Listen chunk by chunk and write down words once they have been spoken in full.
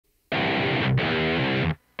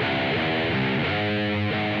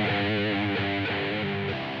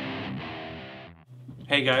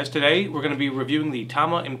Hey guys, today we're going to be reviewing the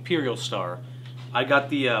Tama Imperialstar. I got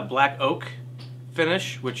the black oak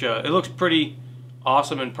finish, which it looks pretty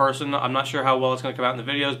awesome in person. I'm not sure how well it's going to come out in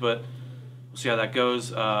the videos, but we'll see how that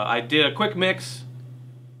goes. I did a quick mix,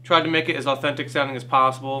 tried to make it as authentic sounding as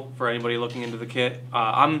possible for anybody looking into the kit.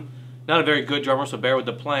 I'm not a very good drummer, so bear with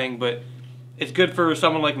the playing, but it's good for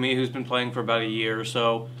someone like me who's been playing for about a year or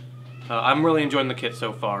so. I'm really enjoying the kit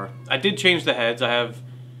so far. I did change the heads. I have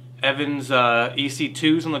Evans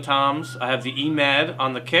EC2s on the toms, I have the EMAD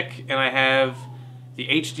on the kick, and I have the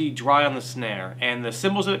HD dry on the snare. And the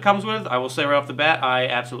cymbals that it comes with, I will say right off the bat, I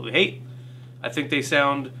absolutely hate. I think they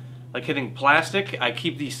sound like hitting plastic. I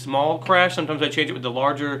keep the small crash. Sometimes I change it with the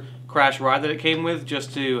larger crash ride that it came with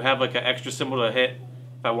just to have like an extra cymbal to hit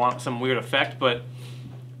if I want some weird effect. But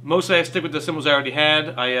mostly I stick with the cymbals I already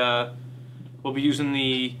had. I will be using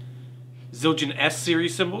the Zildjian S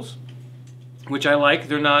series cymbals, which I like.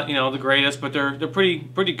 They're not, you know, the greatest, but they're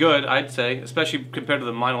pretty good, I'd say, especially compared to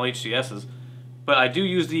the Meinl HCSs. But I do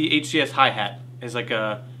use the HCS hi-hat as like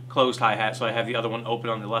a closed hi-hat, so I have the other one open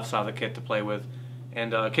on the left side of the kit to play with.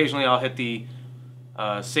 And occasionally I'll hit the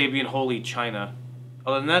Sabian Holy China.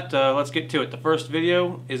 Other than that, let's get to it. The first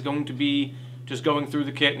video is going to be just going through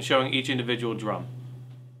the kit and showing each individual drum.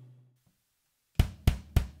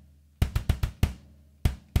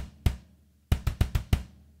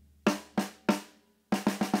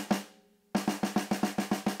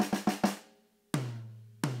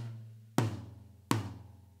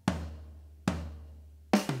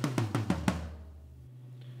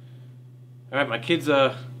 Alright, my kids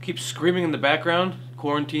keep screaming in the background.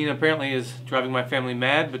 Quarantine apparently is driving my family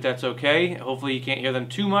mad, but that's okay. Hopefully you can't hear them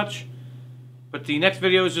too much. But the next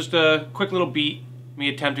video is just a quick little beat, me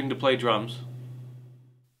attempting to play drums.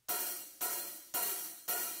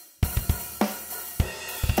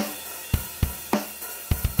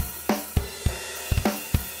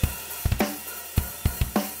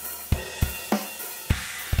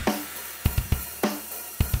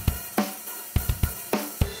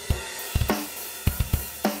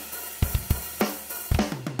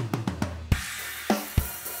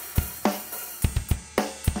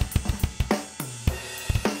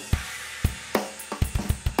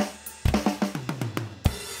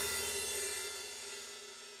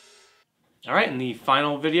 Alright, and the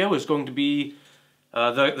final video is going to be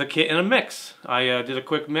the kit in a mix. I did a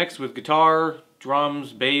quick mix with guitar,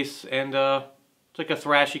 drums, bass, and it's like a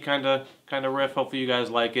thrashy kind of riff. Hopefully you guys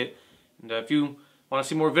like it. And if you want to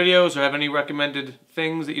see more videos or have any recommended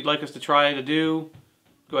things that you'd like us to try to do,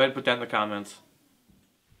 go ahead and put that in the comments.